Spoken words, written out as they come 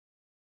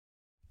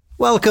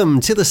Welcome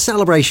to the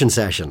Celebration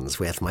Sessions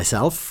with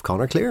myself,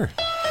 Conor Clear.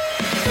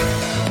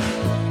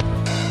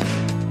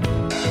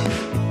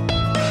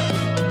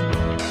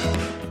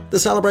 The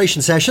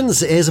Celebration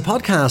Sessions is a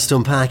podcast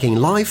unpacking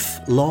life,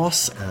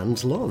 loss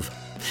and love.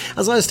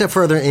 As I step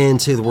further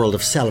into the world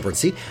of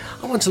celebrancy,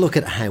 I want to look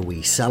at how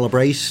we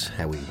celebrate,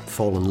 how we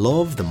fall in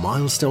love, the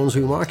milestones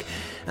we mark,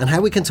 and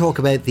how we can talk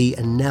about the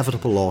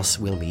inevitable loss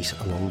we'll meet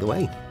along the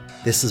way.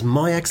 This is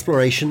my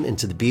exploration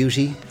into the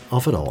beauty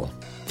of it all.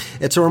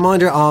 It's a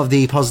reminder of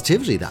the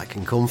positivity that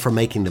can come from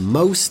making the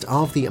most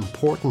of the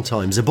important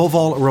times. Above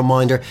all, a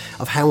reminder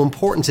of how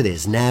important it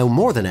is now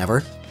more than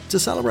ever to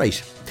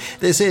celebrate.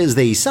 This is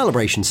the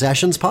Celebration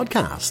Sessions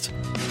podcast.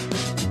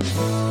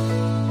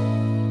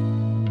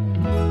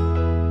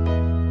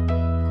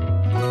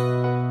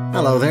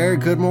 Hello there,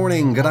 good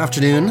morning, good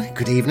afternoon,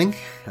 good evening.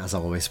 As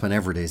always,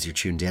 whenever it is you're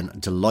tuned in,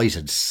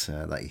 delighted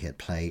that you hit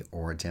play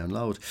or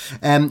download.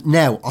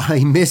 Now,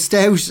 I missed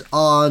out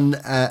on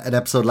an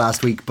episode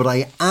last week, but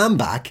I am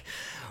back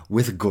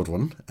with a good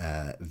one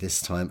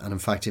this time. And in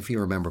fact, if you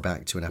remember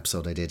back to an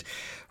episode I did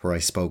where I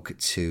spoke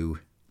to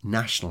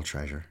national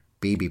treasure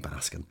Bibi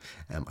Baskin,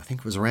 I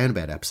think it was around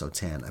about episode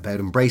 10, about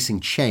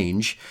embracing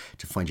change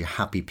to find your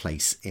happy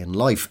place in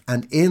life.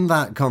 And in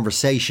that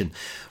conversation,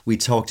 we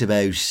talked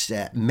about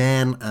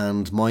men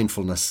and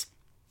mindfulness.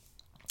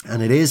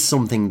 And it is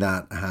something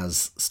that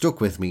has stuck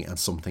with me and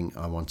something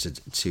I wanted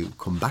to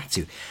come back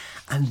to.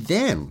 And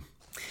then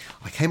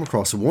I came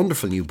across a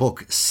wonderful new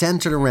book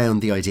centered around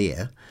the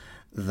idea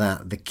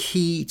that the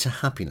key to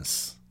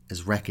happiness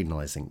is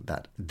recognizing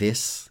that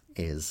this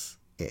is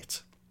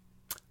it.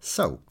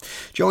 So,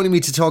 joining me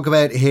to talk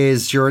about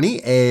his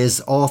journey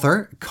is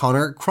author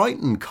Conor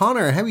Crichton.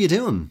 Conor, how are you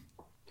doing?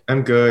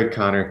 I'm good,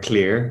 Conor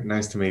Clear.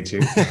 Nice to meet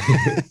you.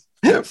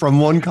 From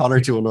one Conor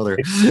to another.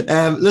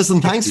 Listen,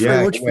 thanks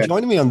very much for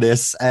joining me on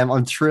this.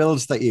 I'm thrilled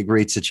that you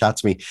agreed to chat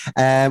to me.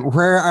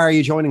 Where are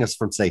you joining us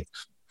from today?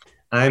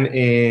 I'm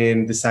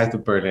in the south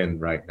of Berlin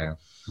right now.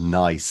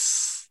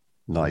 Nice.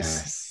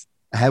 Yes.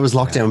 How has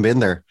lockdown been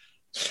there?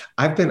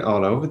 I've been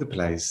all over the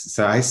place.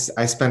 So I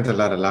spent a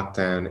lot of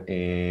lockdown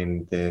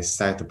in the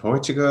south of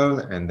Portugal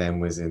and then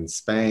was in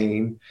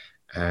Spain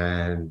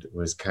and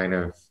was kind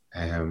of,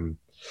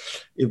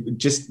 it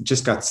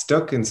just got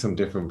stuck in some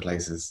different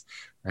places.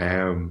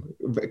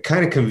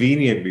 Kind of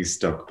conveniently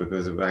stuck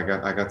because I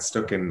got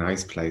stuck in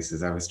nice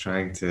places. I was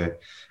trying to,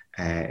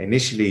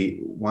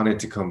 initially wanted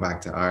to come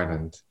back to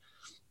Ireland,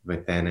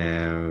 but then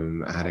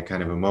I had a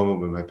kind of a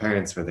moment with my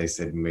parents where they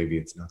said, maybe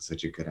it's not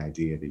such a good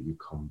idea that you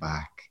come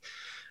back.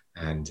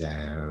 And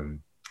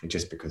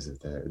just because of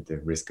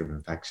the risk of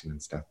infection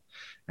and stuff.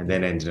 And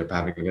then ended up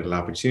having a little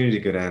opportunity to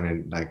go down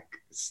and like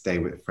stay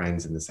with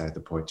friends in the south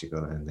of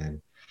Portugal and then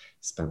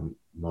spent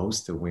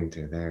most of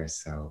winter there.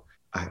 So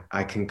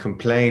I can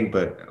complain,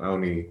 but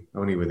only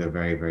with a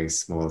very, very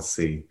small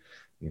C.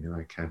 You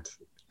know,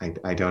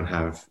 I don't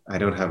have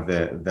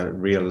the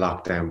real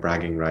lockdown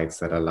bragging rights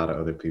that a lot of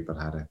other people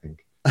had, I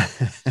think.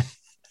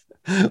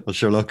 Well,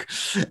 sure, look,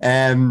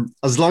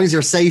 as long as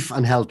you're safe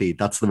and healthy,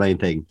 that's the main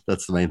thing.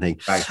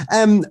 Right.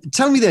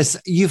 Tell me this,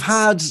 you've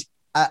had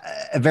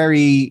a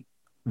very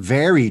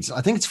varied,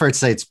 I think it's fair to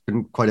say it's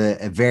been quite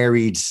a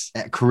varied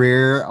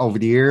career over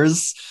the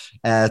years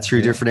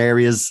through different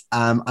areas.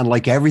 And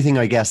like everything,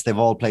 I guess they've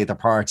all played their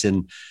part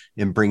in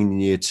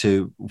bringing you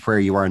to where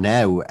you are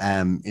now,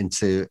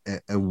 into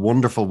a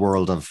wonderful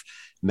world of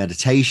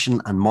meditation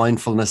and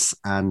mindfulness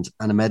and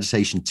a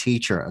meditation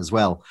teacher as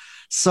well.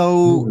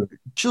 So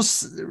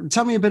just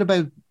tell me a bit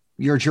about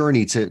your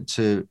journey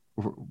to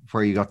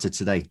where you got to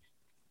today.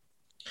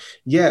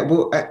 Yeah,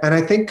 well, and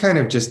I think kind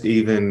of just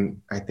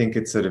even, I think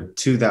it's sort of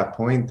to that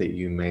point that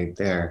you made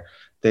there,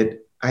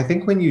 that I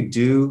think when you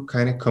do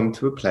kind of come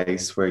to a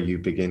place where you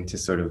begin to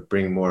sort of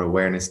bring more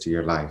awareness to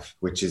your life,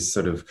 which is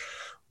sort of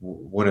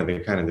one of the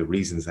kind of the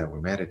reasons that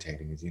we're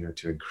meditating is, you know,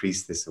 to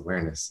increase this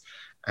awareness.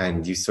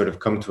 And you sort of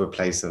come to a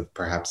place of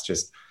perhaps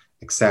just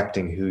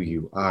accepting who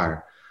you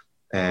are.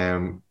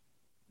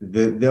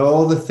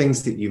 All the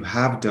things that you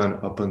have done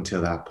up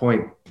until that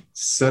point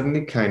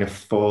suddenly kind of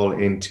fall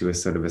into a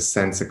sort of a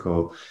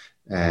sensical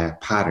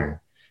pattern.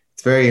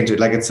 It's very interesting.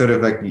 Like it's sort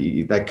of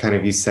like kind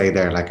of you say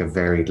there, like a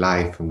varied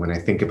life. And when I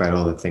think about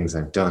all the things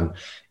I've done,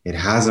 it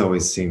has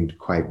always seemed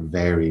quite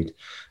varied.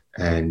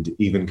 And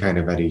even kind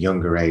of at a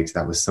younger age,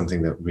 that was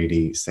something that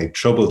really, say,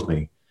 troubled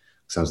me.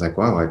 So I was like,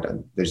 wow,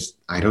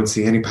 I don't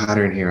see any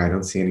pattern here. I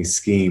don't see any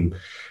scheme.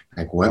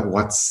 Like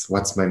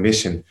what's my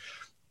mission?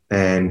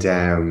 And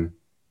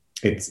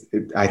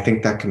I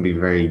think that can be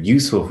very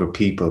useful for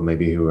people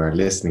maybe who are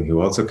listening,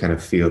 who also kind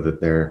of feel that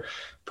they're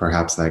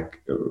perhaps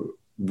like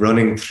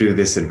running through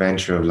this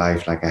adventure of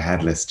life like a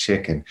headless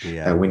chicken.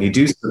 Yeah. When you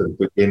do sort of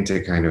begin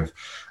to kind of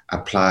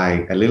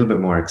apply a little bit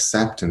more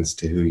acceptance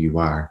to who you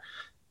are,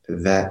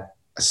 that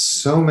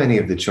so many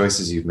of the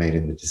choices you've made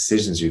and the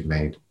decisions you've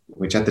made,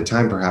 which at the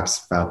time perhaps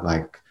felt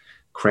like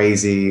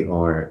crazy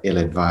or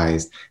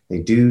ill-advised, they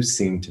do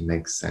seem to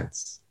make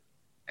sense.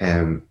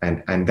 And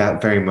that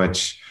very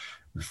much,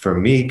 for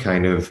me,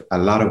 kind of a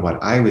lot of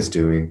what I was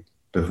doing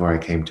before I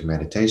came to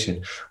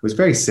meditation was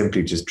very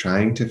simply just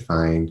trying to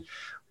find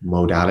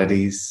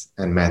modalities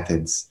and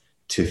methods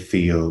to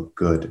feel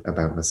good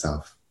about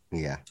myself.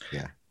 Yeah.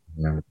 Yeah.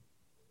 Um,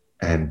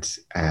 and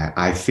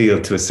I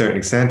feel, to a certain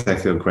extent, I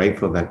feel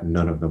grateful that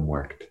none of them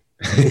worked.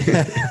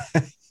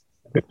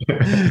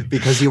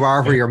 Because you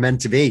are where you're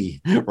meant to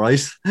be,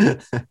 right?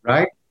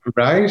 Right,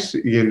 right,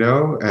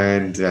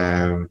 and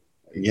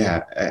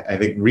yeah, I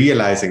think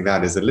realizing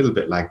that is a little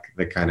bit like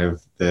the kind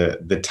of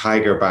the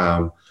tiger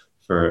balm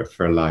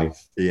for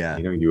life. Yeah.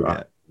 You Yeah.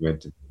 are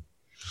meant to.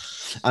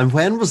 And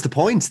when was the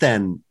point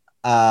then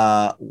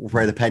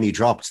where the penny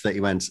dropped that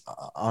you went,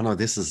 oh no,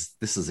 this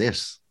is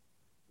it?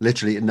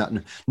 Literally, not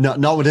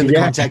within the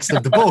Yeah, context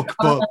of the book,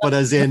 but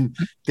as in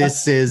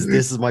this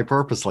is my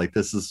purpose. Like,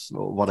 this is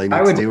what I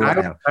need to do right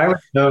now.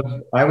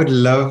 I would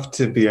love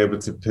to be able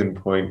to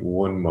pinpoint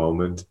one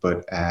moment,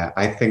 but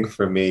I think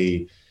for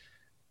me,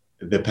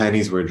 the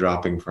pennies were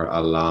dropping for a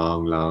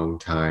long, long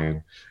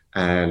time,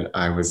 and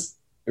I was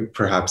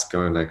perhaps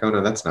going like, "Oh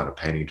no, that's not a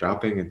penny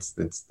dropping.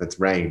 That's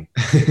rain,"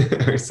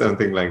 or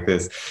something like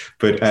this.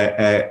 But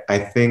I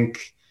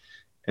think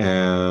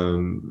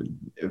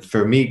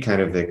for me,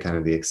 kind of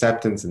the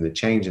acceptance and the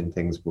change in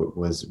things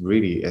was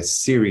really a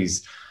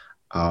series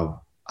of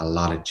a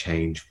lot of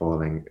change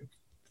falling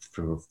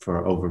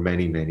for over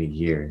many, many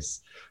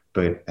years.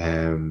 But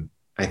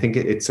I think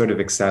it sort of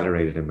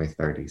accelerated in my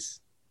 30s.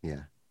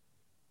 Yeah.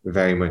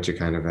 Very much a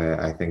kind of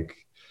I think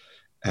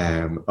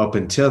up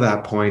until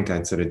that point,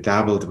 I'd sort of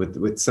dabbled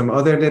with some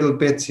other little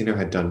bits,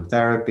 had done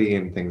therapy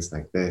and things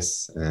like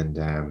this.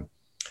 And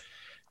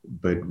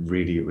but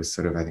really it was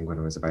sort of, I think when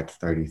I was about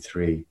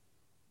 33,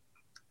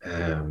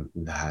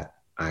 that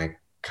I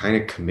kind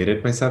of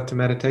committed myself to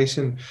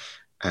meditation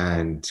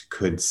and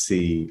could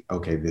see,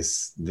 okay,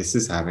 this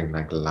is having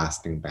like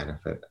lasting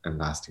benefit and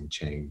lasting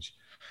change.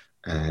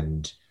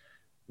 And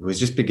was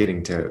just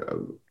beginning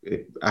to,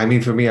 I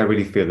mean, for me, I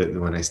really feel that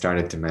when I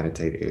started to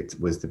meditate, it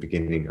was the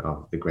beginning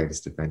of the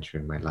greatest adventure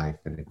in my life.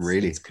 And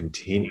it's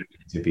continuing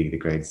to be the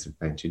greatest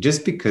adventure,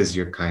 just because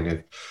you're kind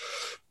of,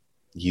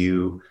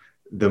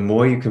 the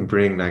more you can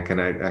bring, like, and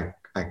I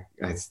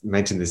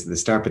mentioned this at the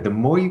start, but the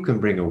more you can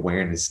bring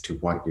awareness to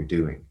what you're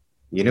doing,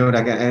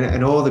 like,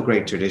 and all the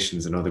great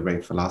traditions and all the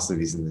great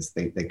philosophies in this,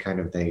 they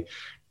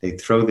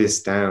throw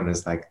this down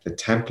as like the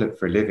template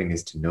for living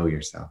is to know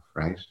yourself,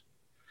 right?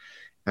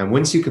 And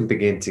once you can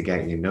begin to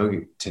get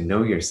to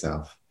know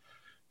yourself,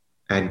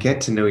 and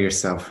get to know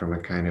yourself from a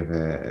kind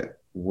of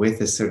with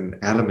a certain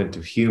element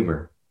of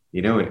humor,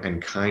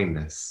 and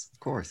kindness. Of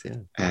course, yeah.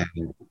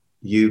 And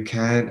you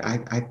can.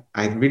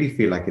 I really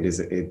feel like it is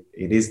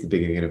the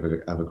beginning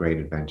of a great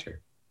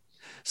adventure.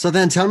 So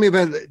then, tell me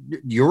about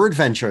your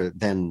adventure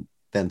then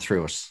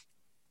through it.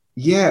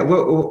 Yeah,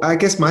 well, I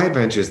guess my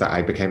adventure is that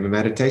I became a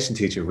meditation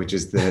teacher, which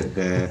is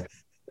the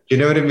you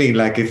know what I mean?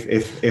 Like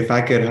if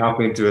I could hop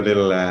into a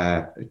little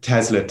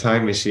Tesla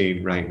time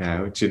machine right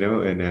now,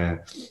 and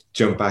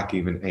jump back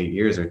even 8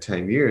 years or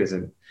 10 years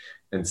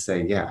and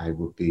say, yeah, I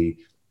would be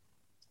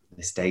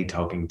this day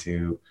talking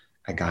to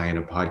a guy in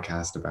a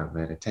podcast about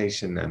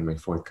meditation and my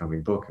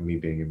forthcoming book and me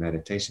being a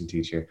meditation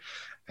teacher,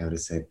 I would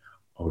have said,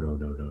 oh,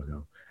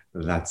 no,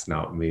 that's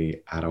not me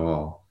at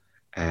all.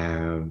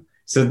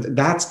 So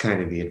that's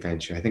kind of the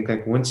adventure. I think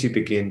like once you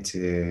begin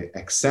to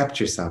accept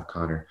yourself,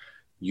 Connor,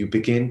 you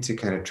begin to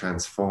kind of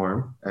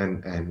transform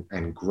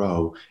and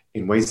grow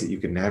in ways that you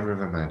could never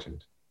have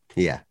imagined.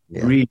 Yeah.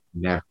 Really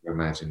never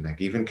imagined. Like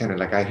even kind of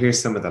like I hear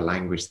some of the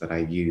language that I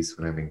use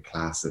when I'm in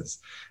classes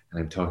and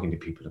I'm talking to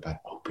people about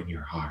open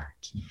your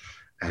heart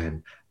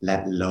and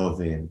let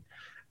love in.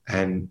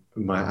 And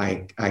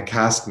I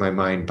cast my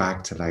mind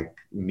back to like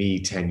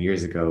me 10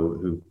 years ago,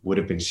 who would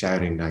have been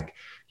shouting like,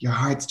 your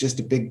heart's just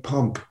a big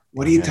pump.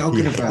 What are you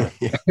talking about?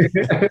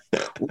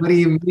 What do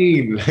you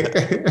mean?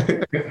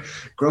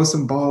 Grow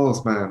some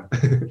balls, man.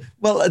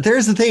 Well,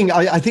 there's the thing.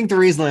 I think the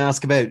reason I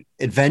ask about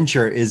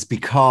adventure is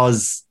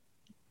because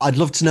I'd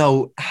love to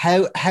know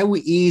how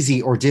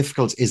easy or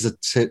difficult is it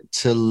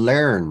to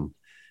learn.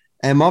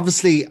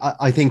 Obviously,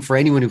 I think for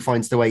anyone who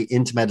finds their way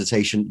into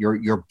meditation,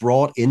 you're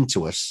brought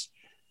into it.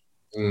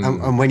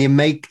 And when you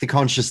make the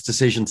conscious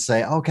decision to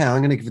say, okay,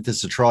 I'm going to give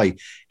this a try,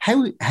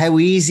 how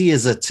easy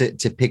is it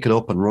to pick it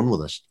up and run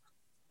with it?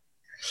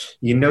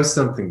 You know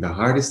something, the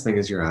hardest thing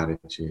is your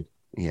attitude.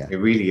 Yeah. It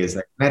really is.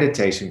 Like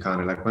meditation,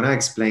 Connor, like when I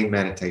explain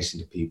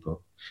meditation to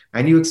people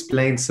and you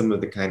explain some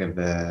of the kind of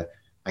the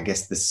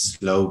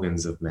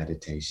slogans of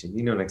meditation,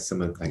 like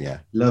some of like,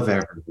 love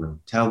everyone,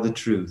 tell the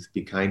truth,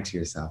 be kind to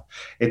yourself.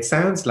 It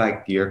sounds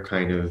like you're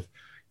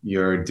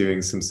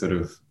doing some sort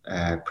of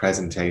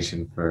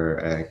presentation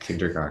for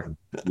kindergarten,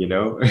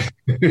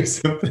 or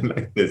something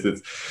like this.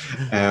 It's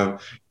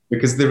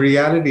because the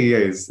reality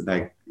is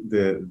like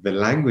the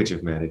language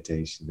of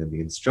meditation and the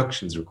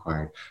instructions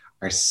required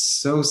are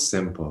so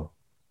simple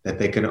that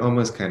they can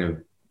almost kind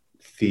of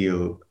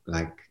feel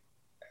like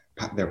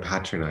they're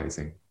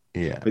patronizing.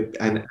 Yeah. But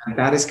and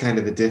that is kind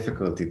of the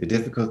difficulty. The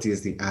difficulty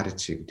is the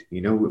attitude.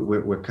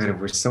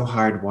 We're so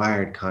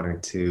hardwired, Connor,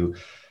 to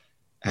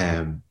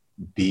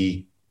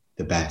be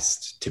the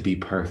best, to be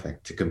perfect,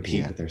 to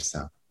compete Yeah. with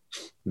yourself.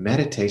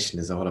 Meditation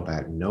is all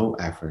about no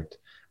effort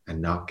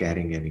and not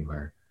getting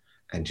anywhere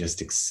and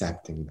just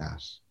accepting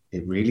that.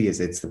 It really is.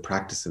 It's the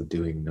practice of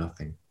doing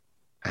nothing.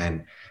 And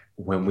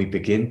when we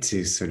begin to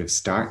sort of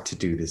start to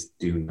do this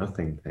do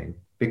nothing thing,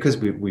 because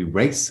we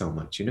race so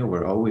much, you know,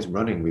 we're always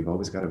running, we've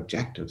always got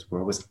objectives,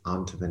 we're always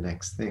on to the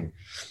next thing.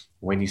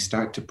 When you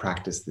start to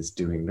practice this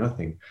doing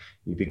nothing,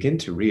 you begin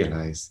to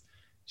realize,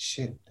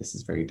 shit, this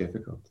is very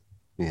difficult.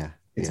 Yeah.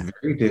 It's Yeah.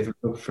 very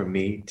difficult for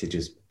me to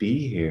just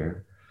be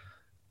here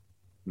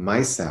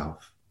myself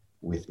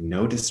with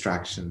no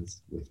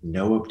distractions, with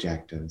no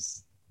objectives,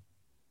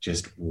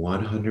 just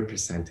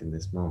 100% in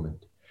this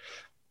moment.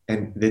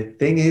 And the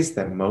thing is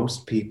that most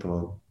people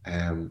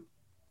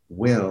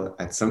will,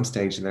 at some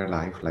stage in their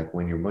life, like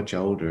when you're much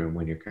older and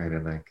when you're kind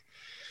of like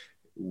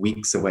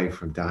weeks away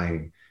from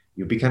dying,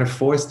 you'll be kind of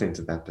forced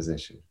into that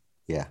position.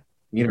 Yeah.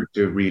 You know,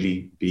 to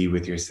really be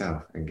with yourself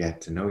and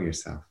get to know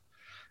yourself.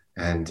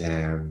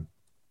 And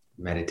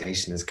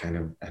meditation is kind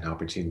of an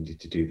opportunity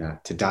to do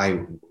that, to die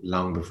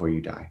long before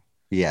you die.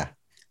 Yeah.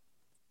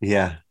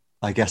 Yeah.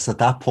 I guess at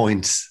that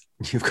point,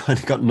 you've kind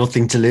of got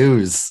nothing to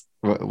lose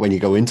when you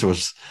go into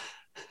it.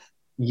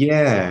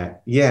 Yeah,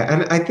 yeah.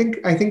 And I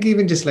think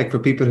even just like for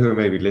people who are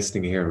maybe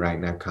listening here right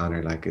now,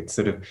 Connor, like it's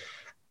sort of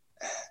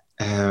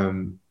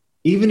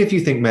even if you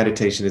think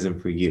meditation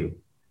isn't for you,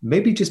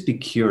 maybe just be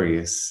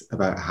curious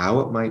about how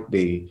it might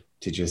be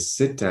to just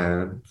sit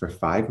down for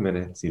 5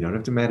 minutes. You don't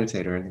have to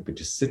meditate or anything, but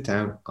just sit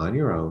down on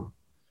your own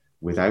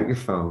without your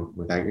phone,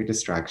 without your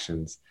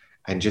distractions,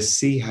 and just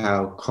see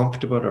how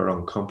comfortable or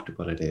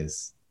uncomfortable it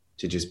is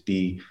to just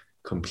be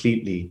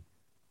completely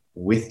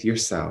with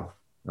yourself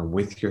and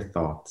with your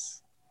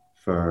thoughts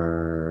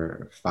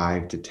for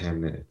 5 to 10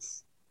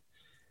 minutes.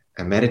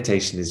 And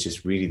meditation is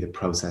just really the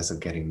process of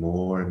getting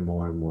more and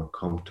more and more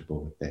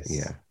comfortable with this.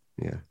 Yeah.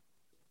 Yeah.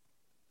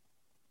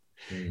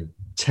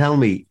 Tell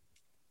me,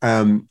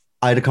 I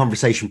had a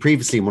conversation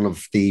previously in one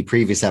of the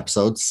previous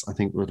episodes, I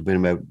think it would have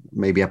been about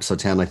maybe episode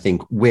 10, I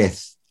think,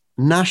 with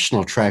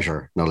national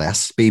treasure, no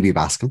less, BB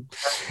Baskin.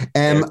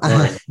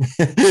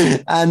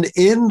 And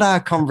in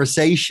that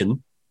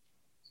conversation,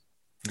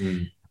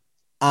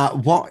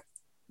 what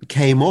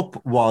came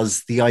up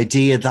was the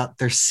idea that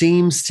there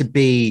seems to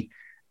be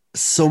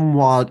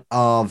somewhat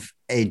of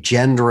a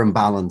gender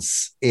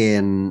imbalance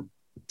in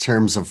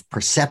terms of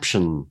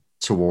perception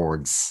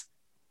towards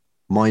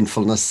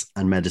mindfulness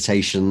and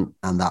meditation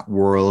and that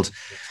world.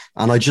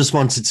 And I just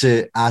wanted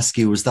to ask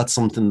you, was that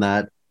something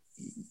that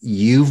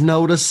you've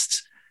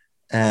noticed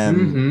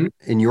in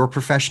your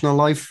professional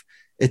life?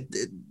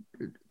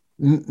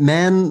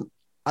 Men,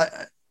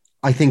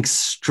 I think,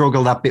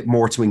 struggle that bit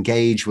more to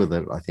engage with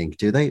it, I think.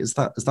 Do they? Is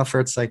that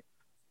fair to say?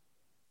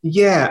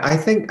 Yeah, I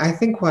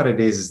think what it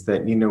is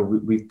that, you know,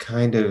 we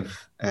kind of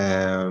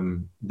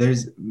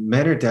there's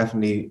men are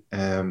definitely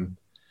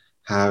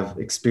have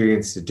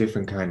experienced a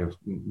different kind of,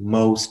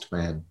 most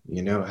men,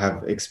 you know,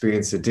 have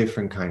experienced a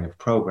different kind of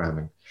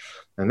programming.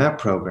 And that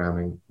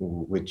programming,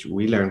 which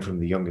we learn from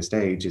the youngest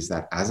age, is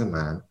that as a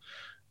man,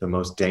 the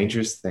most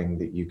dangerous thing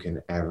that you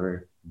can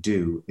ever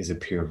do is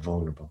appear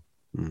vulnerable.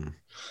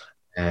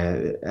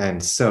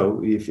 And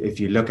so if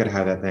you look at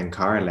how that then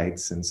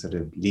correlates and sort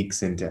of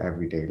leaks into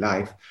everyday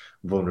life,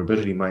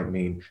 vulnerability might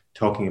mean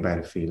talking about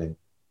a feeling,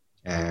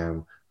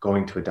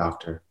 going to a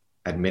doctor,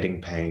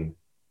 admitting pain,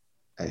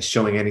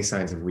 showing any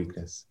signs of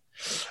weakness.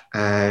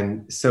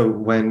 And so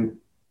when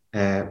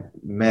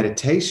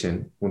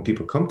when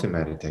people come to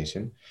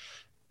meditation,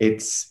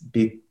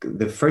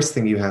 the first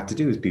thing you have to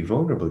do is be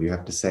vulnerable. You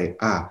have to say,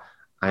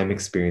 I'm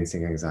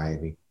experiencing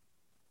anxiety.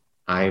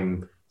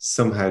 I'm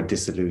somehow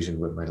disillusioned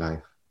with my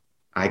life.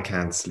 I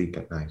can't sleep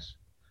at night.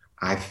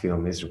 I feel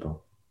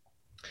miserable.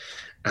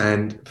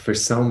 And for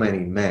so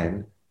many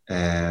men,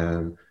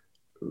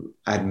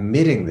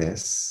 admitting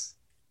this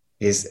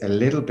is a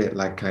little bit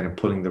like kind of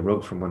pulling the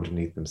rug from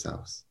underneath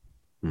themselves.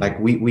 Like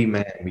we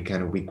men,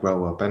 we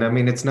grow up. And I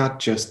mean, it's not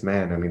just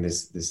men. I mean,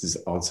 this is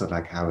also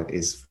like how it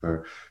is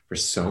for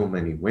so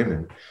many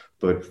women.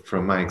 But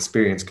from my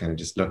experience, kind of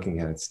just looking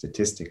at it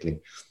statistically,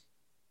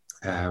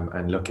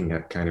 and looking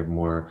at kind of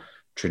more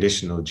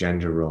traditional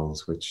gender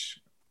roles, which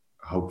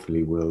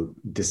hopefully will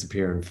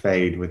disappear and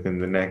fade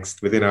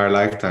within our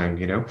lifetime,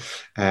 you know.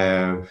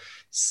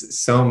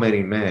 So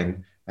many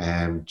men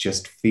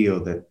just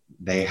feel that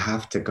they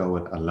have to go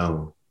it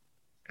alone.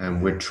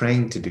 And we're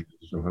trained to do it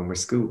when we're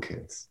school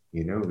kids,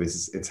 you know.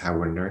 It's how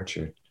we're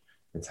nurtured.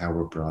 It's how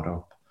we're brought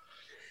up.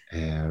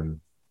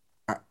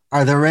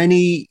 Are there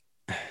any,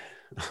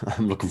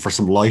 I'm looking for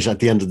some light at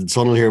the end of the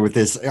tunnel here with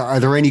this. Are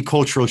there any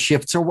cultural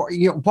shifts, or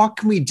what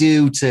can we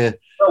do to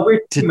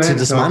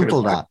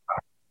dismantle that?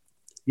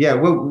 Yeah,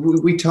 well,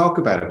 we talk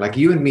about it, like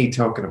you and me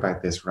talking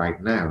about this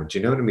right now. Do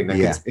you know what I mean?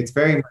 Like it's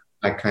very much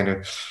like kind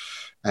of,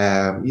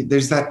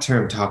 there's that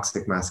term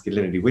toxic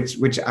masculinity,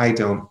 which I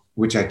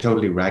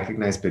totally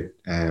recognize, but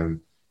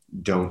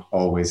don't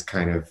always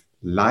kind of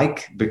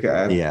like,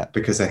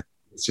 because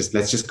it's just,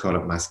 let's just call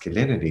it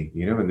masculinity,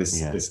 you know, and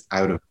this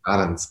out of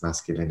balance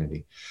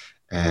masculinity.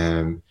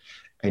 And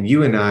And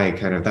you and I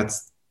kind of,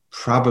 that's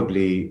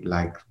probably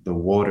like the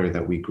water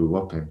that we grew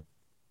up in.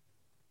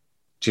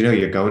 Do you know,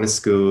 you're going to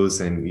schools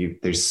and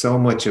there's so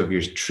much of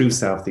your true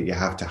self that you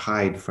have to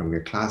hide from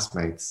your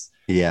classmates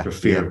Yeah. for Yeah.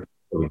 fear of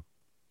bullying.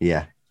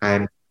 Yeah.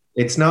 And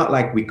it's not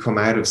like we come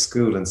out of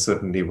school and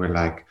suddenly we're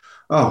like,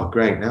 oh,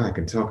 great, now I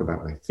can talk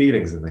about my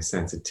feelings and my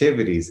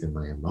sensitivities and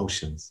my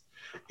emotions.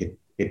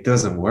 It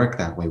doesn't work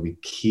that way. We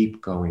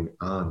keep going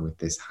on with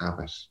this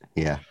habit.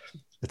 Yeah.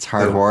 It's So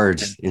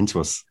hardwired into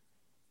us.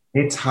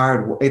 it's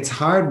hard. It's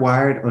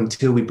hardwired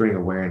until we bring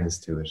awareness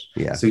to it.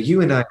 Yeah. So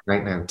you and I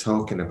right now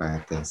talking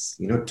about this,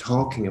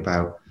 talking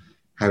about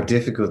how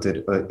difficult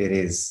it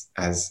is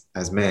as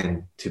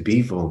men to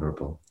be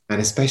vulnerable, and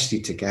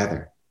especially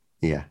together.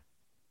 Yeah.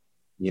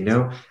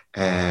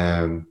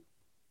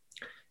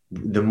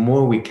 The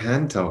more we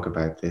can talk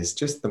about this,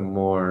 just the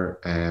more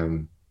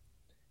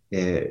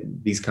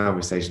these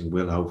conversations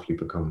will hopefully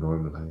become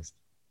normalized.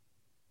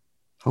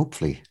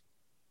 Hopefully,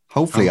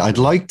 I'd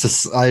like to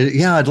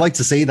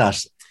see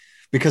that,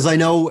 because I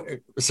know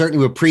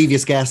certainly with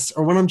previous guests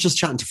or when I'm just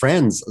chatting to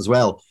friends as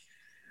well.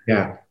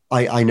 Yeah.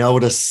 I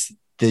notice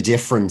the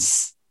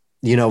difference.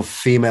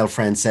 Female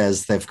friend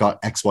says they've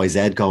got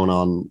XYZ going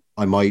on.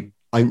 I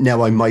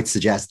might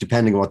suggest,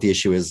 depending on what the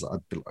issue is,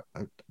 do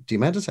you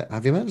meditate?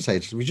 Have you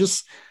meditated? Have we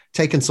just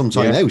taken some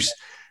time out?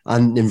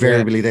 And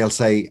invariably they'll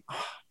say,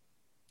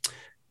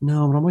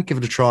 no, but I might give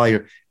it a try.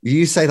 Or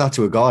you say that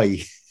to a guy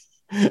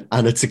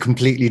and it's a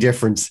completely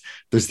different,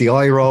 there's the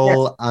eye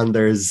roll and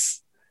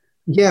there's...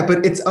 Yeah,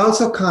 but it's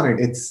also, Conor,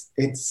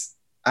 it's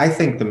I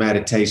think the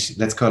meditation,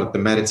 let's call it the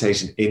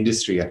meditation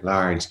industry at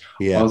large,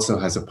 also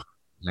has a part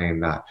in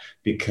that,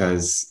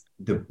 because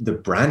the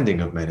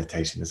branding of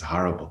meditation is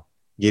horrible.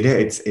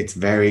 It's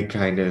very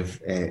kind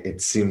of,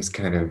 it seems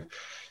kind of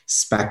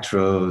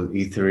spectral,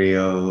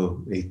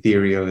 ethereal,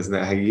 isn't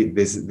that how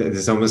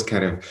there's almost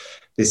kind of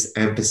this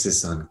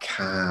emphasis on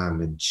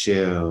calm and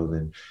chill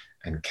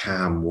and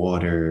calm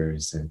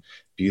waters and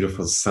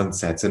beautiful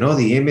sunsets, and all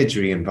the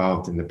imagery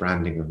involved in the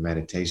branding of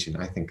meditation,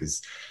 I think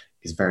is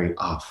very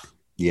off.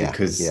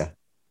 Because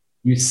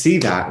you see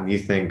that and you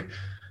think,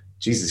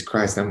 Jesus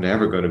Christ, I'm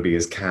never going to be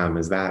as calm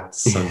as that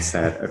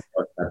sunset at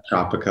that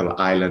tropical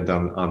island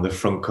on the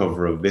front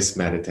cover of this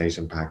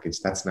meditation package.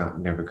 That's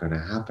never going to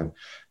happen.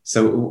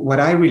 So what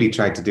I really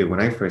tried to do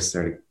when I first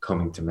started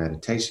coming to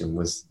meditation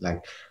was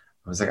like,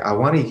 I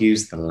want to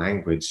use the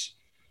language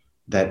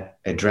that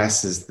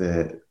addresses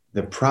the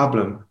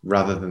problem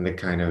rather than the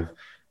kind of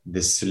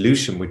the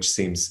solution, which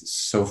seems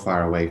so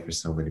far away for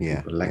so many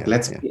people.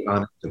 Let's be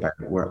honest about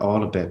it. We're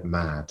all a bit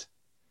mad.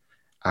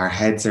 Our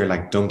heads are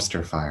like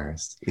dumpster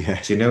fires.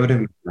 Yeah. Do you know what I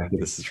mean?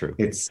 This is true.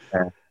 It's,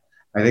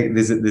 I think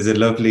there's a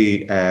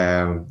lovely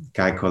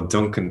guy called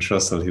Duncan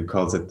Trussell who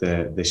calls it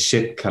the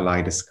shit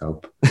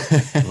kaleidoscope,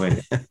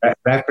 when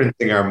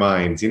referencing our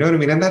minds. You know what I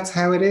mean? And that's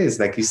how it is.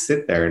 Like you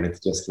sit there and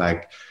it's just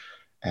like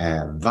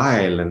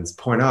violence,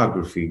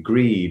 pornography,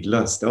 greed,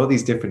 lust, all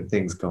these different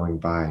things going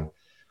by.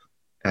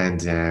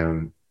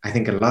 And I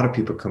think a lot of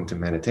people come to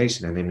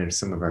meditation, and in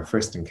some of our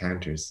first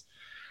encounters,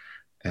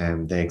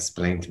 they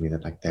explain to me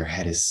that like their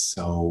head is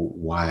so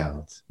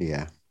wild.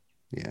 Yeah.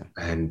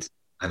 And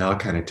I'll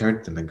kind of turn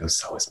to them and go,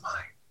 so is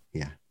mine.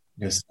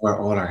 Yeah. So are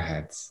all our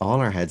heads. All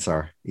our heads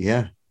are.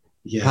 Yeah.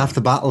 Half the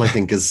battle, I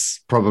think,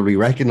 is probably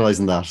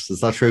recognizing that.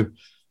 Is that true?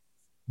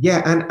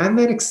 Yeah. And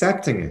then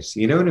accepting it,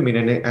 you know what I mean?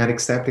 And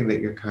accepting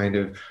that you're kind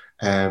of,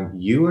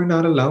 you are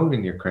not alone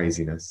in your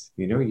craziness.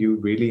 You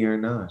really are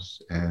not.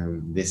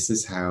 This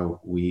is how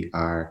we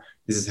are.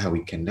 This is how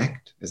we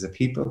connect as a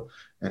people.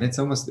 And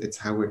it's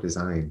how we're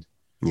designed.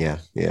 Yeah.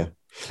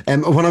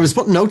 When I was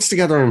putting notes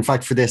together, in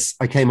fact, for this,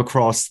 I came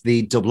across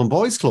the Dublin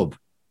Boys Club,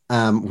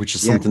 which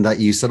is something that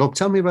you set up.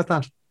 Tell me about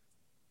that.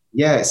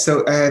 Yeah.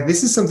 So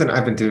this is something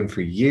I've been doing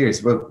for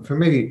years. Well, for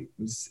maybe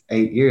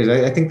 8 years.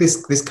 I think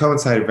this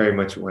coincided very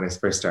much when I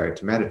first started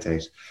to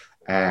meditate.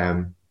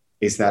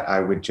 Is that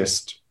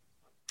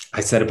I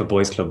set up a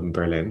boys club in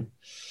Berlin.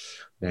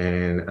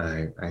 Then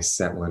I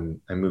set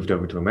one. I moved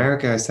over to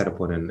America. I set up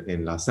one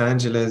in Los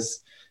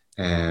Angeles.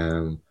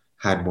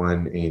 Had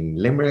one in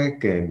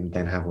Limerick, and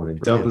then have one in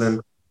Dublin.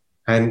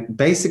 And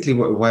basically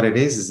what it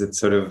is it's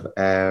sort of,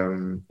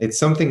 it's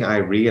something I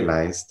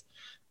realized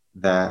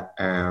that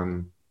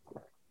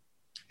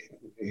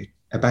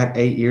about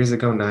 9 years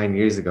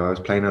ago, I was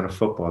playing on a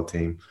football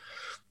team,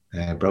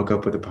 broke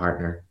up with a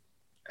partner,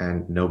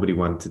 and nobody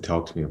wanted to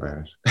talk to me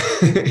about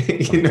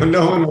it.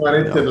 No one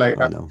wanted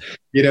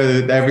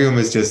to everyone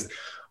was just,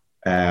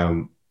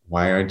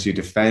 why aren't you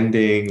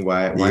defending?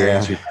 Why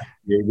aren't you?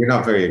 You're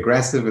not very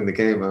aggressive in the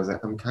game. I was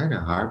like, I'm kind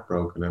of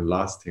heartbroken and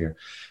lost here.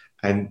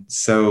 And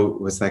so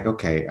it was like,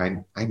 okay,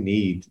 I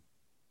need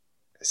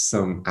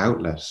some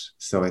outlet.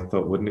 So I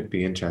thought, wouldn't it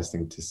be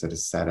interesting to sort of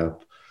set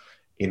up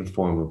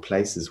informal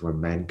places where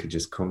men could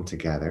just come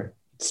together,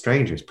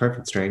 strangers,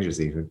 perfect strangers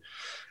even,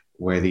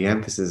 where the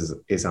emphasis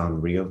is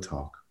on real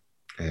talk.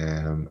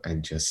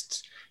 And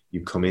just,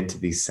 you come into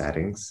these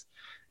settings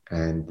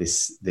and the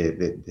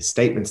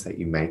statements that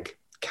you make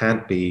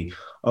can't be,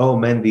 oh,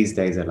 men these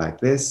days are like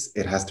this.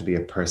 It has to be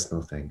a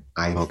personal thing.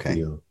 I Okay.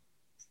 feel.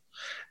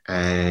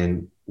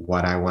 And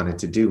what I wanted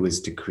to do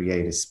was to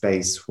create a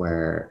space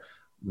where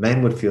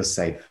men would feel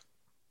safe.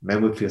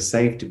 Men would feel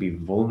safe to be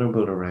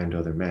vulnerable around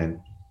other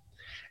men.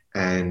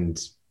 And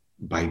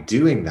by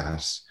doing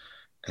that,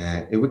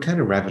 it would kind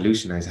of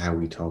revolutionize how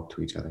we talk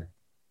to each other.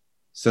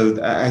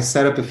 So I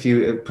set up a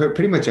few,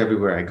 pretty much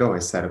everywhere I go, I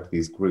set up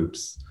these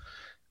groups.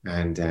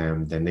 And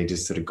then they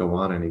just sort of go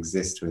on and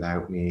exist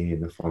without me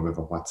in the form of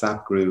a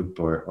WhatsApp group,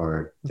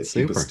 or that That's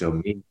people super. still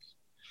meet.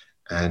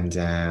 And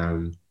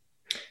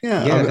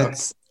Yeah. yeah,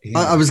 that's, I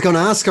yeah. was going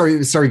to ask,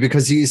 sorry,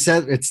 because you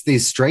said it's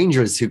these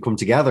strangers who come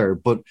together,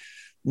 but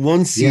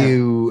once Yeah.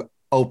 you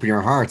open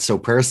your heart so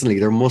personally,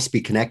 there must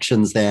be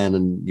connections then,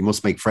 and you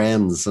must make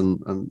friends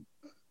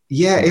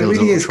Yeah, and it build a really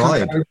little is.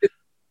 tribe.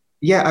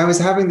 Yeah, I was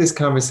having this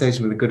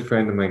conversation with a good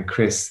friend of mine,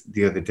 Chris,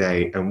 the other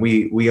day, and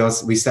we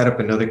set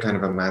up another kind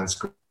of a man's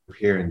group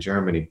here in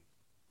Germany,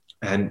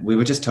 and we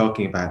were just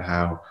talking about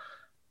how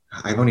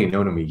I've only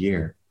known him a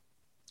year,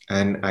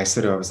 and I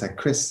was like,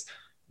 Chris,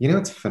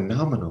 it's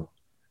phenomenal.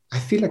 I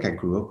feel like I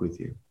grew up with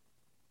you,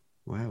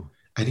 Wow.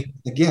 and he was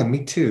like, yeah,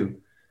 me too.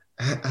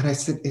 And I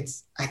said,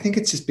 I think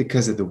it's just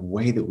because of the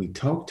way that we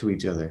talk to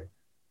each other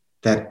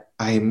that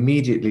I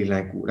immediately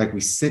like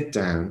we sit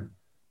down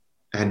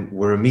and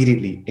we're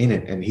immediately in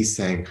it, and he's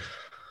saying,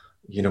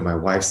 my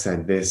wife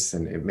said this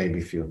and it made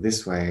me feel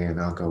this way. And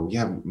I'll go,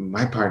 yeah,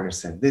 my partner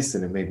said this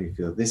and it made me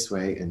feel this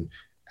way. And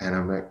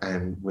I'm like,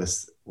 and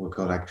we'll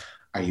go like,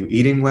 are you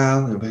eating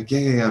well? And I'm like,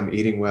 yeah, I'm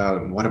eating well.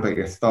 And what about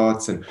your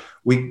thoughts? And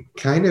we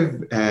kind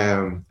of,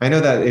 I know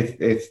that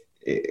if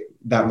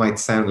that might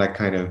sound like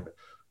kind of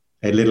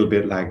a little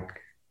bit like,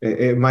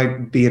 it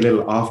might be a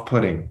little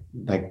off-putting,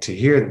 like to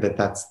hear that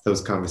that's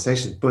those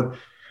conversations, but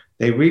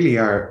they really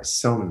are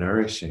so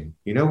nourishing.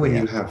 When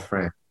Yeah. you have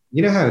friends,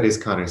 you know how it is,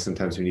 Connor,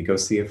 sometimes when you go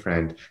see a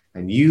friend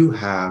and you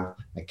have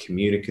a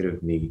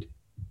communicative need,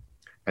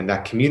 and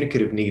that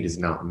communicative need is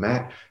not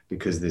met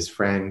because this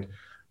friend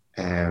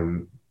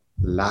um,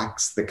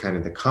 lacks the kind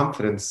of the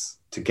confidence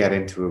to get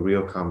into a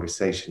real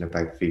conversation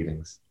about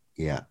feelings.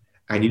 Yeah.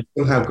 And you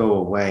somehow Yeah. go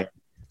away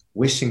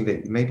wishing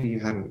that maybe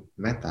you hadn't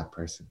met that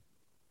person.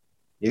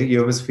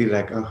 You always feel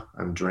like, oh,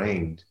 I'm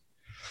drained.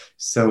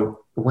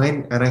 So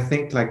and I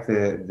think like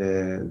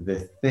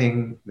the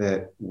thing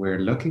that we're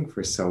looking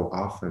for so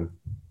often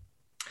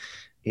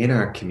in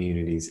our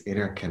communities, in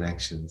our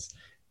connections,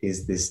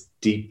 is this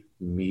deep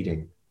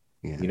meeting.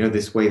 Yeah.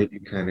 This way that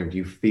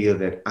you feel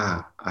that,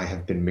 I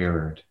have been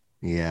mirrored.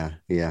 Yeah.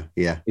 Yeah.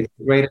 Yeah. It's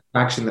a great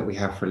attraction that we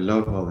have for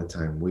love all the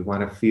time. We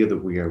want to feel that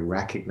we are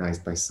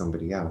recognized by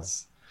somebody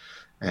else.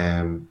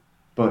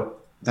 But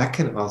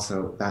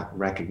that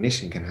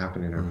recognition can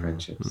happen in our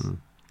friendships. Mm-hmm.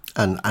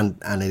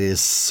 And it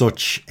is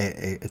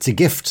it's a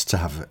gift to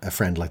have a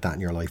friend like that in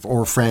your life,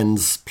 or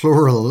friends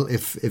plural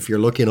if you're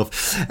lucky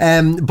enough.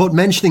 But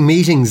mentioning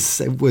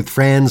meetings with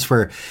friends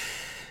where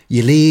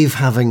you leave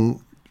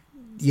having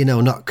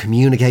not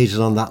communicated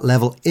on that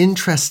level,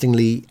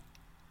 interestingly,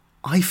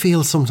 I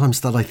feel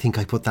sometimes that I think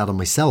I put that on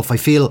myself. I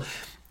feel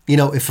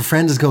if a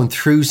friend is going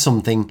through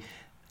something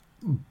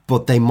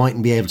but they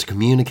mightn't be able to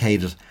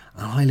communicate it,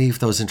 and I leave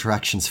those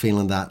interactions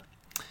feeling that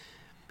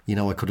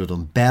I could have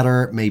done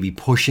better, maybe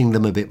pushing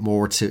them a bit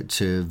more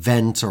to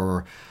vent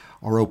or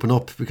open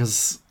up,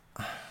 because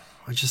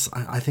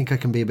I think I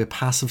can be a bit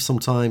passive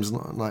sometimes,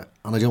 and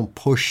I don't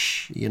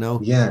push.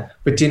 Yeah,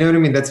 but do you know what I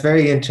mean? That's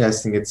very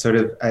interesting. It's sort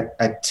of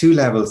at two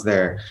levels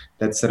there.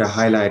 That's sort of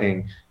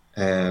highlighting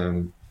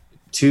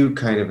two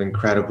kind of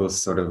incredible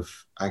sort of,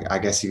 I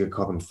guess you could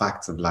call them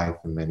facts of life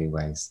in many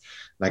ways.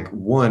 Like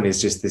one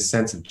is just this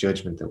sense of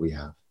judgment that we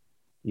have.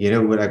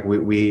 Like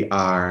we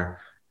are.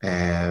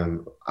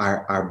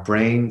 Our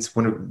brains,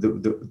 one of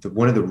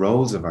the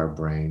roles of our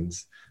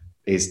brains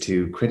is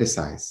to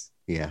criticize,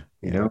 Yeah.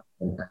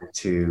 and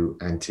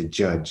to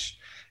judge.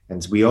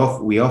 And we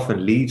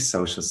often leave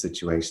social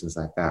situations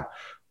like that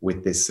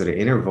with this sort of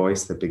inner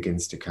voice that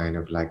begins to kind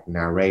of like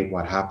narrate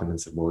what happened and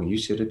say, well, you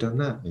should have done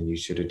that, and you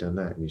should have done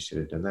that, and you should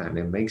have done that. And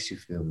it makes you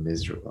feel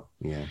miserable.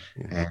 Yeah.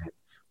 And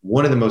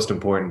one of the most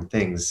important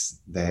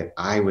things that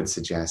I would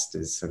suggest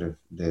is sort of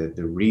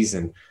the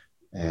reason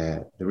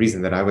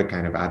that I would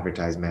kind of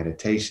advertise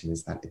meditation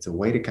is that it's a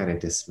way to kind of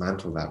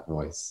dismantle that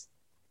voice,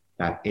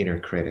 that inner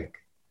critic.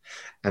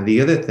 And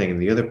the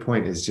other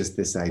point is just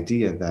this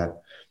idea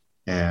that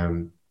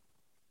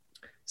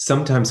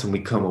sometimes when we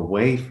come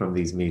away from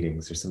these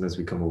meetings, or sometimes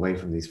we come away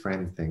from these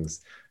friend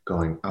things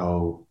going,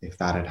 oh, if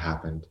that had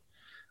happened,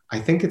 I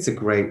think it's a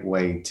great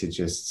way to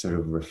just sort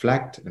of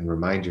reflect and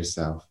remind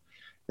yourself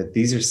that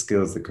these are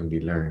skills that can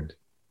be learned.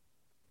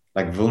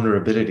 Like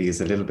vulnerability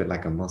is a little bit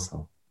like a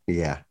muscle.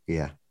 Yeah.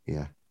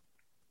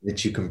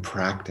 That you can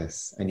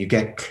practice, and you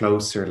get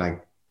closer,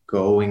 like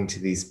going to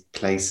these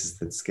places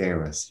that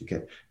scare us. You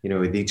get,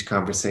 with each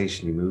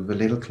conversation, you move a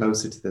little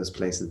closer to those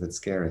places that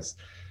scare us.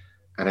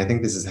 And I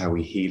think this is how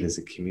we heal as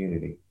a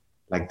community.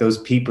 Like those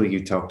people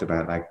you talked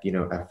about, like,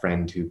 a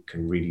friend who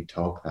can really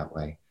talk that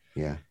way.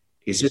 Yeah.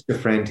 Is just a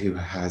friend who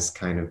has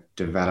kind of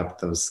developed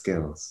those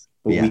skills.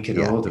 but Yeah, we can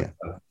yeah, all yeah,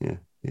 develop. yeah,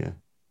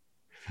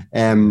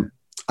 yeah.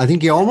 I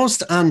think you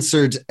almost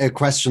answered a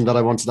question that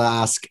I wanted to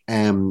ask.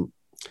 And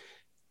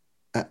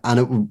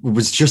it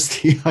was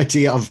just the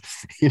idea of,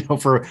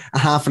 for a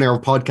half an hour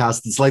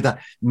podcast, it's like that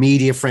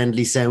media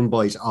friendly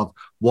soundbite of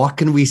what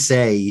can we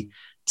say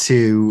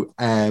to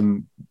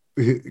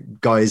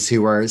guys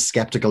who are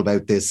skeptical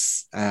about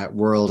this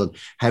world, and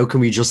how can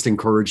we just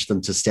encourage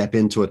them to step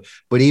into it.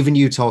 But even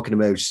you talking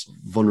about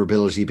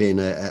vulnerability being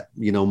a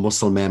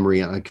muscle memory,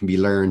 and it can be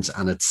learned,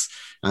 and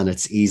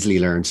it's easily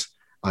learned,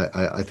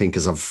 I think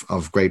is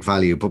of great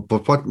value.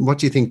 But what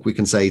do you think we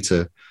can say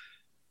to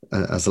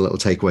as a little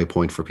takeaway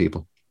point for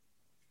people?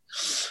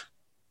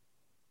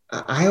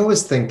 I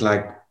always think,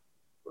 like,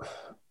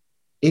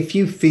 if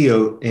you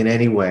feel in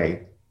any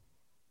way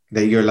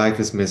that your life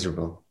is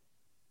miserable,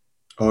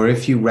 or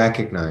if you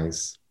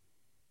recognize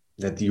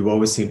that you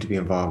always seem to be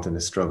involved in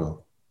a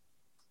struggle,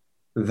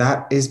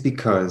 that is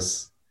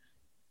because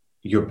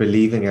you're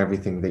believing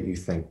everything that you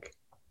think.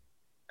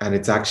 And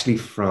it's actually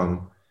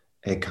from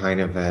a kind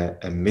of a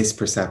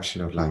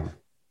misperception of life.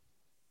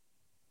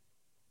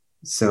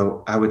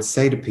 So I would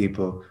say to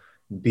people,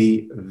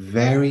 be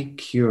very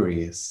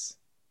curious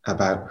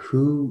about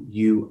who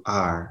you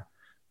are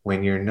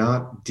when you're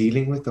not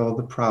dealing with all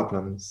the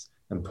problems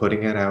and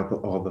putting it out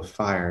all the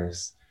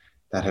fires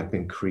that have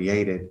been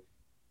created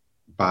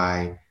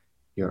by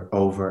your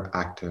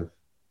overactive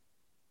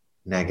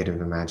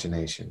negative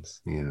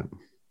imaginations. Yeah.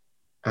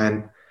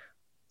 And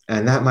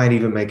that might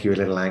even make you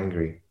a little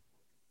angry.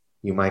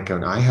 You might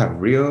go, I have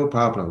real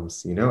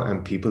problems,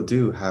 and people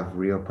do have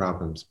real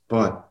problems.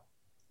 But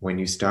when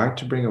you start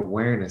to bring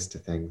awareness to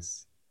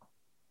things,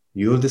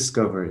 you'll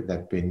discover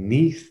that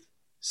beneath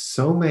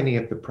so many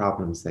of the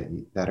problems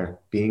that are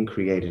being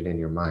created in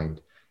your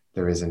mind,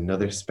 there is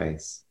another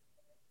space.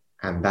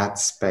 And that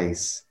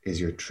space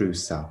is your true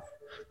self.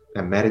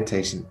 And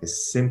meditation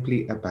is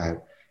simply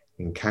about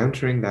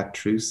encountering that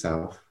true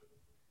self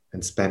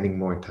and spending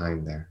more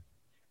time there.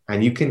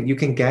 And you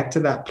can get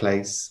to that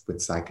place with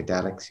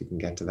psychedelics. You can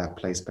get to that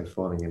place by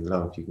falling in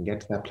love. You can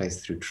get to that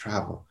place through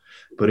travel.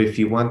 But if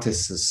you want to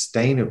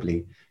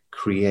sustainably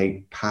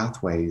create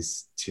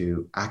pathways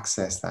to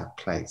access that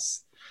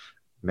place,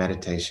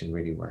 meditation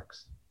really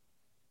works.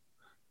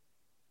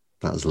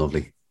 That is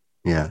lovely.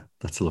 Yeah,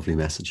 that's a lovely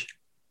message.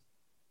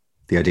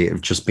 The idea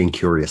of just being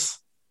curious.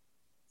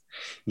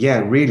 Yeah,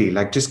 really.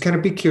 Like, just kind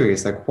of be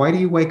curious. Like, why do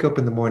you wake up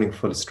in the morning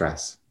full of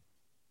stress?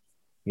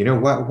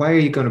 Why are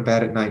you going to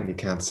bed at night and you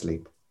can't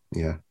sleep?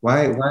 Yeah.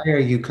 Why are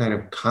you kind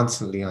of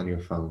constantly on your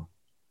phone?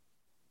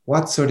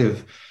 What sort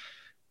of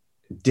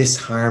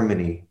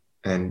disharmony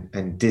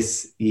and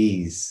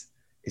dis-ease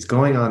is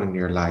going on in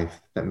your life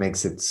that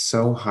makes it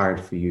so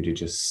hard for you to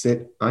just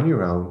sit on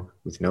your own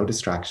with no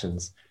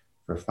distractions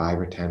for 5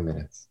 or 10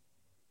 minutes?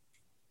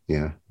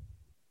 Yeah.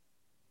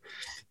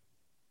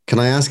 Can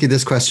I ask you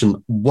this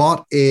question?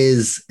 What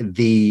is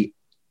the,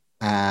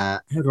 how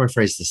do I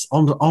phrase this?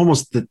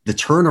 Almost the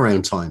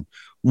turnaround time.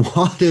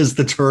 What is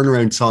the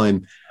turnaround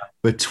time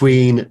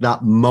between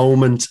that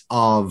moment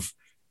of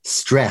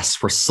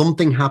stress where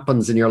something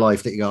happens in your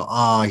life that you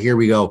go, here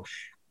we go,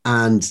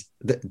 and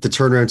the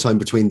turnaround time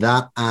between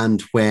that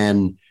and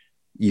when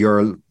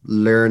your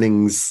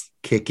learnings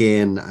kick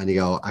in and you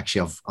go,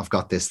 actually, I've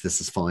got this.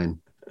 This is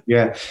fine.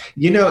 Yeah.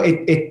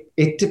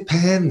 It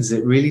depends.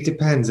 It really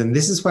depends. And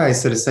this is why I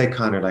sort of say,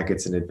 Connor, like,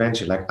 it's an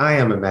adventure. Like, I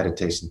am a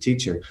meditation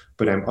teacher,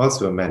 but I'm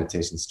also a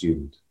meditation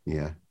student.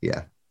 Yeah.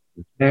 Yeah.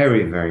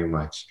 Very, very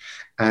much.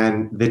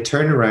 And the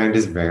turnaround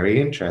is very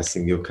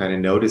interesting. You'll kind of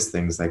notice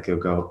things like you'll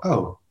go,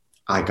 oh,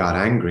 I got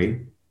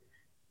angry,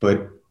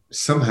 but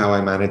somehow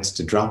I managed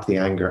to drop the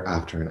anger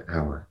after an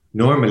hour.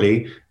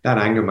 That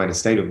anger might have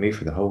stayed with me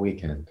for the whole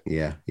weekend.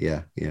 Yeah.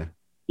 Yeah. Yeah.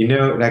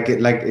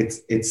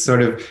 It's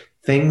sort of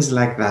things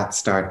like that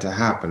start to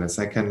happen. It's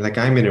like, kind of like,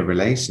 I'm in a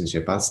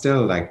relationship. I'll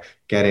still like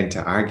get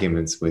into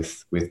arguments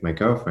with my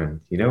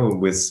girlfriend.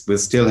 We'll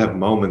still have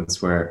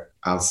moments where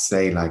I'll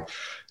say like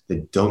the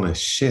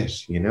dumbest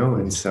shit,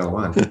 and so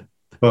on.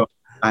 But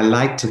I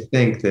like to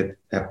think that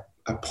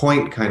a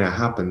point kind of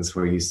happens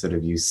where you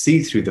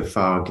see through the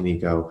fog and you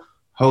go,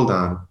 hold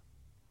on,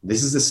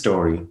 this is a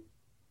story.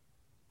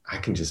 I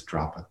can just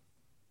drop it.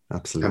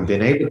 Absolutely. And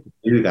being able to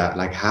do that,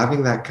 like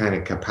having that kind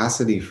of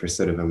capacity for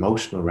sort of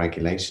emotional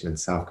regulation and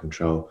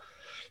self-control,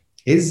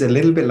 is a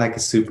little bit like a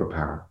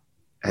superpower.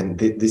 And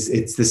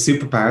it's the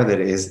superpower that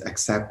is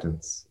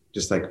acceptance,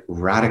 just like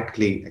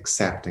radically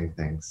accepting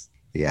things.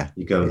 Yeah.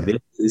 You go,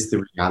 This is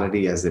the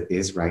reality as it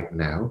is right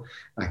now.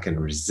 I can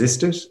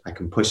resist it. I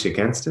can push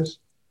against it.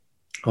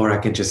 Or I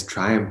can just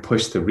try and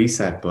push the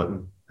reset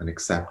button and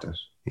accept it.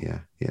 Yeah.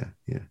 Yeah.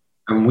 Yeah.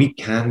 And we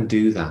can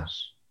do that.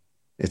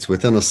 It's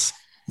within us.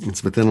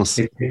 It's within us.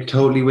 It's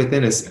totally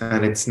within us.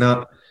 And it's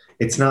not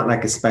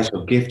like a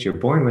special gift you're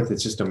born with.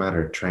 It's just a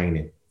matter of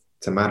training.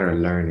 It's a matter of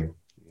learning.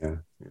 Yeah.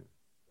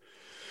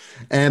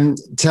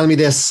 Tell me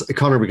this,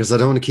 Connor, because I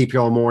don't want to keep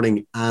you all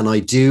morning, and I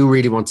do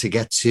really want to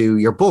get to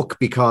your book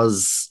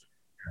because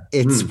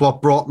it's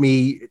what brought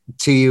me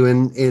to you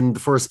in the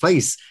first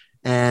place.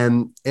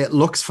 It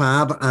looks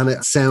fab and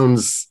it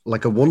sounds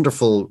like a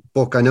wonderful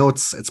book. I know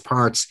it's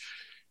part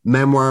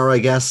memoir, I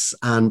guess,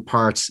 and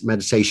part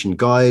meditation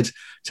guide.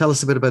 Tell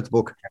us a bit about the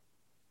book.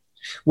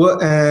 Well,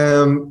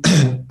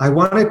 I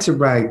wanted to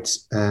write,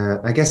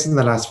 I guess in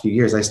the last few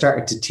years, I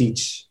started to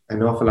teach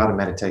an awful lot of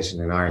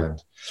meditation in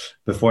Ireland.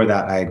 Before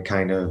that, I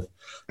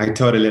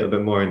taught a little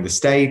bit more in the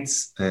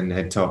States and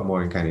had taught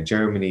more in kind of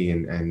Germany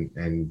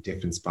and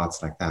different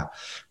spots like that,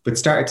 but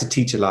started to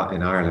teach a lot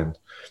in Ireland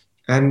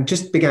and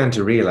just began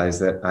to realize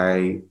that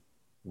I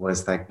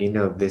was like,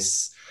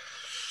 this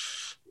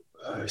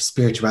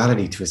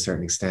spirituality to a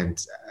certain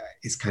extent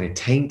is kind of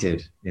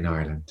tainted in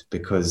Ireland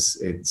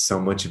because so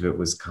much of it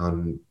was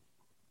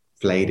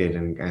conflated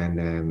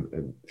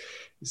and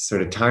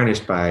sort of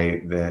tarnished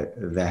by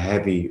the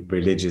heavy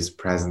religious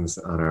presence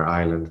on our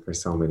island for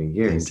so many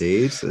years.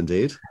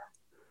 Indeed.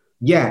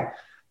 Yeah.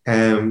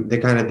 The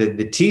kind of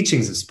the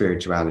teachings of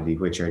spirituality,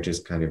 which are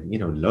just kind of,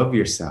 love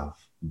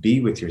yourself, be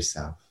with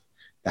yourself,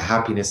 the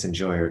happiness and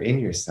joy are in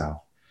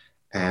yourself.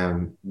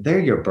 They're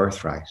your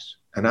birthright.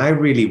 And I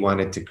really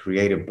wanted to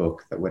create a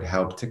book that would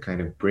help to kind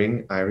of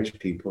bring Irish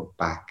people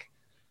back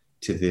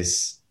to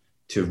this,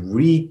 to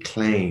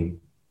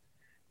reclaim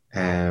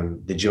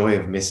the joy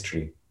of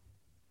mystery.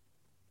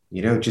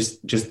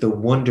 Just the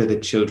wonder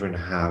that children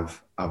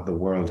have of the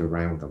world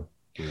around them.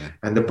 Yeah.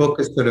 And the book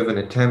is sort of an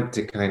attempt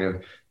to kind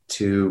of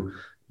to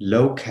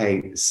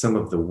locate some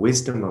of the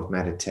wisdom of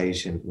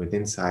meditation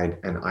within inside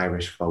an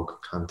Irish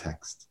folk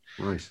context.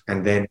 Right.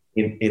 And then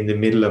in the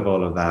middle of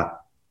all of that,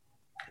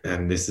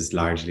 and this is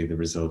largely the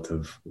result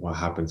of what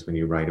happens when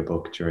you write a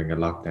book during a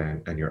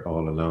lockdown and you're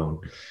all alone,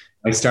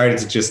 I started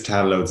to just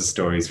tell loads of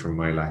stories from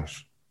my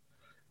life.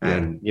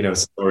 And,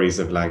 stories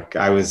of like,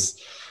 I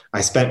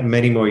spent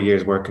many more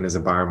years working as a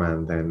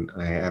barman than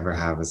I ever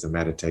have as a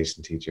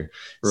meditation teacher.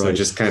 Right. So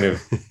just kind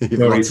of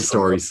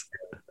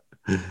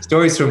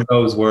stories from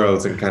those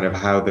worlds and kind of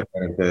how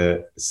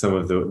some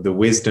of the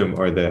wisdom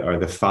or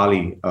the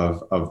folly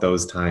of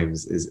those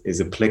times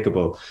is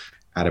applicable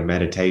at a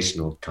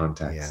meditational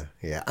context.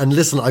 Yeah. And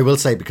listen, I will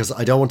say, because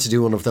I don't want to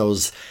do one of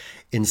those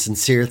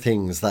insincere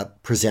things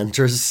that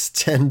presenters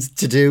tend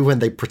to do when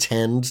they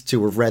pretend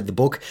to have read the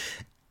book.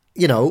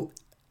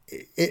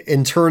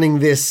 In turning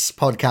this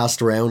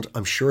podcast around,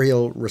 I'm sure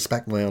you'll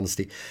respect my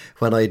honesty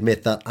when I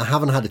admit that I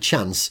haven't had a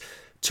chance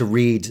to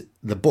read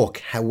the book.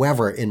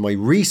 However, in my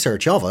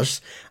research of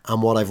it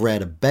and what I've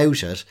read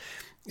about it,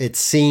 it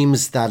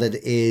seems that it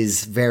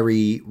is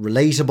very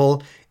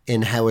relatable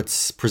in how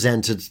it's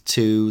presented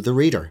to the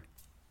reader.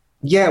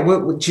 Yeah,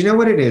 well, do you know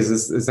what it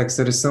is? It's like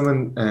sort of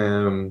someone,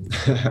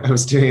 I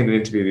was doing an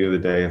interview the other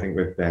day, I think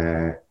with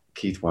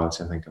Keith Walsh,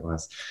 I think it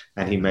was,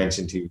 and he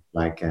mentioned it's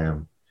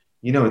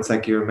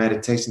like you're a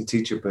meditation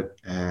teacher, but,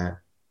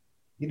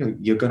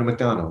 you go to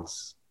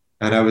McDonald's.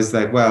 And I was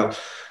like, well,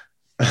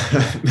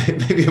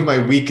 maybe on my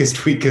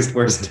weakest,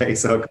 worst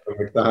days, I'll go to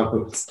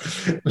McDonald's.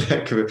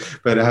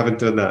 But I haven't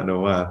done that in a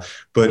while.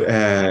 But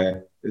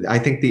I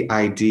think the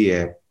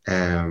idea,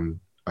 or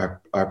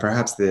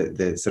perhaps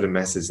the sort of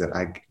message that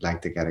I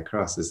like to get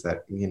across is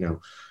that,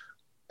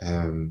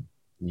 I'm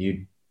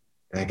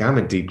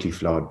a deeply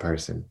flawed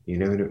person,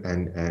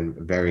 and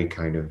very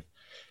kind of,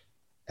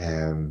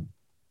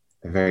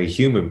 a very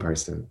human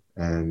person.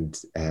 And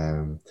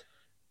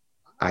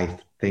I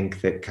think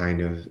that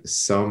kind of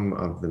some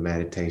of the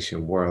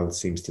meditation world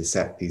seems to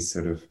set these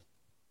sort of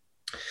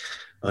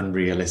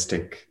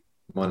unrealistic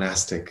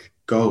monastic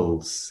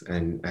goals.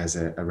 And as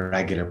a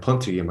regular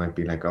punter, you might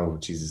be like, oh,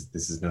 Jesus,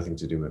 this has nothing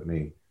to do with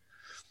me.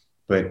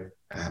 But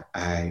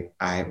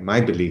my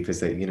belief is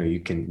that,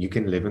 you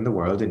can live in the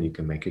world and you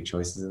can make your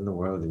choices in the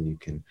world, and you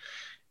can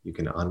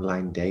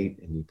online date,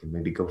 and you can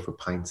maybe go for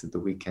pints at the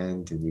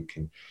weekend, and you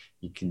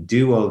can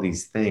do all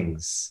these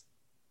things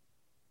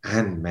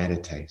and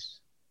meditate.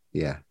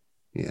 Yeah.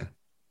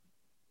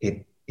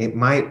 It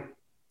might,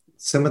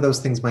 some of those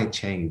things might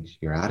change.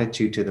 Your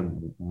attitude to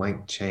them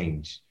might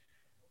change,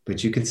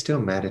 but you can still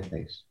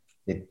meditate.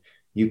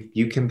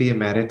 You can be a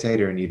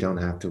meditator and you don't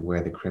have to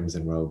wear the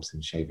crimson robes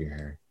and shave your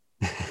hair.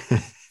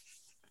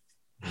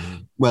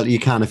 Well, you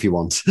can if you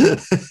want,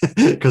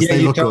 because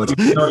they look good.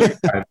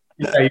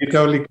 You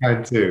totally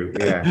can too.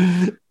 Yeah.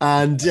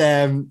 And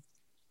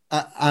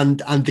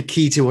the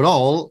key to it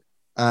all,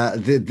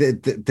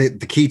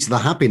 the key to the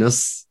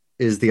happiness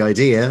is the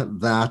idea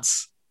that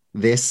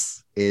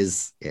this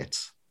is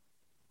it.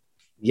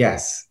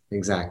 Yes,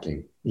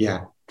 exactly.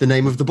 Yeah. The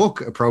name of the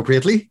book,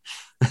 appropriately.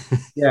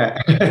 Yeah.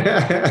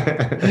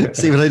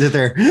 See what I did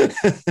there?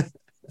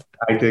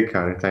 I did,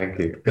 Connor. Thank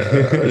you.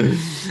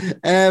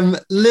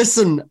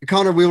 Listen,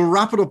 Connor, we will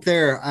wrap it up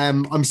there.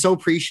 I'm so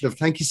appreciative.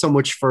 Thank you so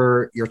much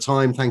for your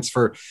time. Thanks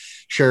for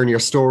sharing your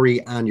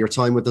story and your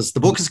time with us. The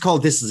book is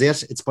called This Is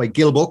It. It's by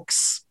Gill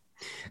Books.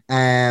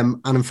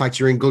 And in fact,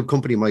 you're in good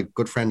company. My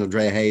good friend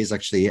Andrea Hayes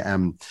actually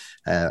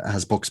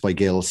has books by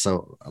Gill.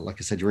 So like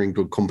I said, you're in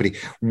good company.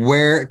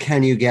 Where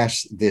can you get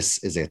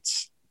This Is It?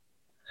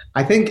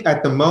 I think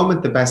at the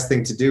moment, the best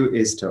thing to do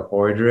is to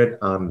order it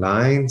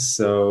online.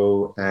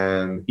 So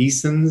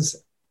Eason's,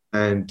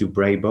 and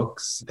Dubray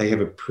Books. They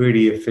have a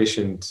pretty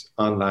efficient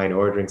online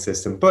ordering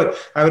system. But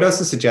I would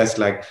also suggest,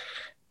 like,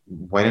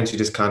 why don't you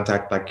just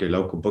contact like your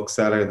local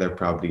bookseller? They're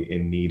probably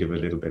in need of a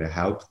little bit of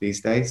help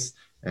these days.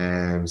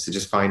 So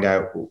just find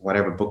out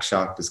whatever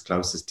bookshop is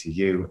closest to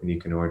you and you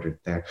can order it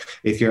there.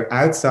 If you're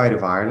outside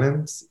of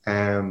Ireland,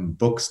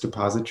 Books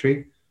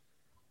Depository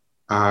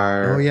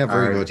are... Oh, yeah,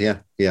 very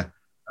good. Yeah.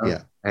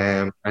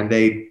 And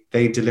they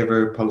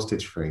deliver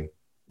postage free.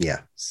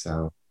 Yeah.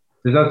 So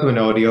there's also an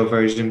audio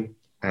version,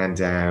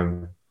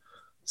 and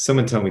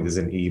someone told me there's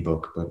an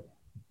ebook, but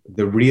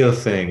the real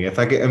thing, if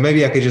I could,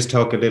 maybe I could just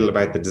talk a little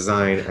about the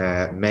design.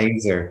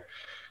 Mazer.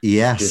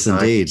 Yes, design.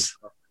 Indeed.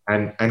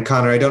 And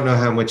Conor, I don't know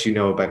how much you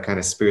know about kind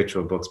of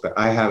spiritual books, but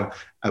I have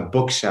a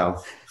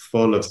bookshelf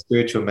full of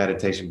spiritual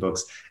meditation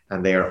books,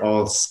 and they are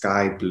all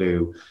sky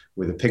blue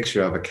with a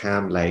picture of a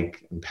calm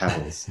lake and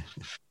pebbles.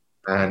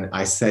 And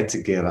I said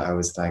to Gil, I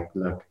was like,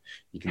 look,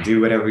 you can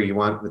do whatever you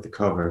want with the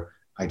cover.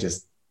 I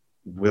just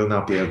will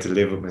not be able to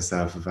live with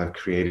myself if I've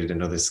created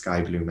another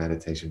sky blue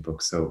meditation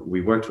book. So we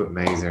worked with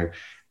Mazer,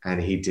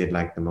 and he did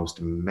like the most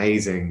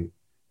amazing,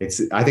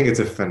 I think it's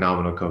a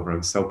phenomenal cover.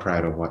 I'm so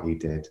proud of what he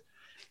did.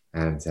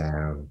 And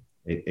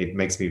it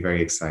makes me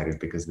very excited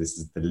because this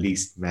is the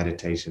least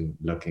meditation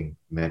looking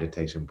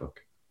meditation book.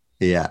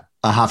 Yeah,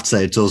 I have to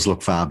say it does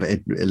look fab.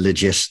 It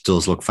legit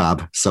does look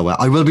fab. So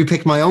I will be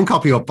picking my own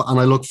copy up, and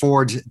I look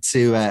forward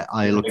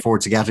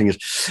to getting it.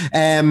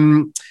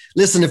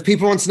 Listen, if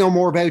people want to know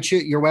more about you,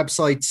 your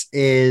website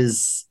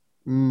is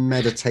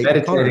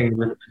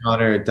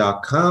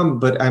meditatingwithconor.com,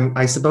 but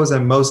I suppose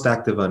I'm most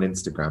active on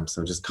Instagram,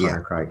 so just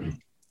Conor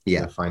Crichton.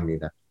 Yeah, find me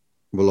there.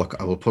 Well,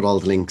 look, I will put all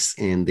the links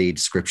in the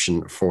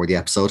description for the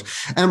episode.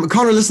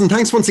 Conor, listen,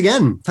 thanks once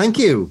again. Thank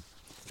you.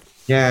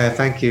 Yeah,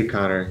 thank you,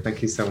 Conor.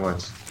 Thank you so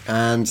much.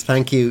 And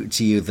thank you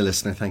to you, the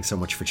listener. Thanks so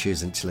much for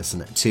choosing to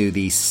listen to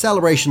the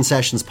Celebration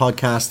Sessions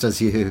podcast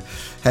as you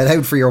head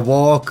out for your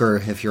walk, or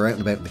if you're out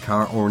and about in the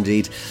car, or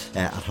indeed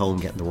at home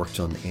getting the work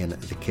done in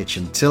the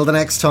kitchen. Till the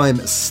next time,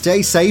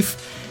 stay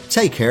safe,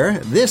 take care.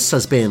 This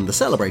has been the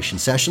Celebration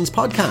Sessions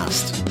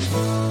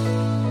podcast.